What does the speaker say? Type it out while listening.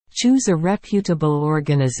Choose a reputable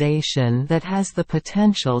organization that has the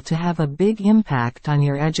potential to have a big impact on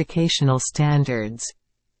your educational standards.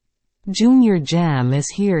 Junior Jam is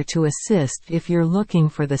here to assist if you're looking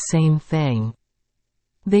for the same thing.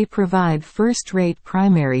 They provide first-rate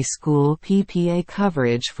primary school PPA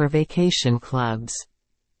coverage for vacation clubs.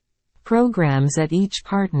 Programs at each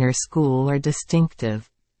partner school are distinctive,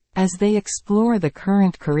 as they explore the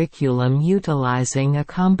current curriculum utilizing a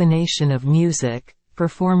combination of music,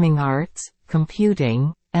 performing arts,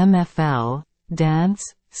 computing, MFL, dance,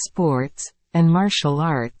 sports, and martial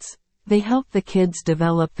arts. They help the kids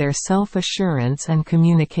develop their self-assurance and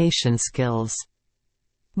communication skills.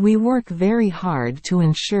 We work very hard to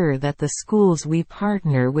ensure that the schools we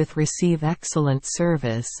partner with receive excellent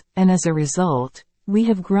service, and as a result, we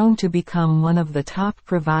have grown to become one of the top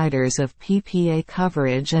providers of PPA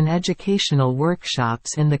coverage and educational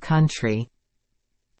workshops in the country.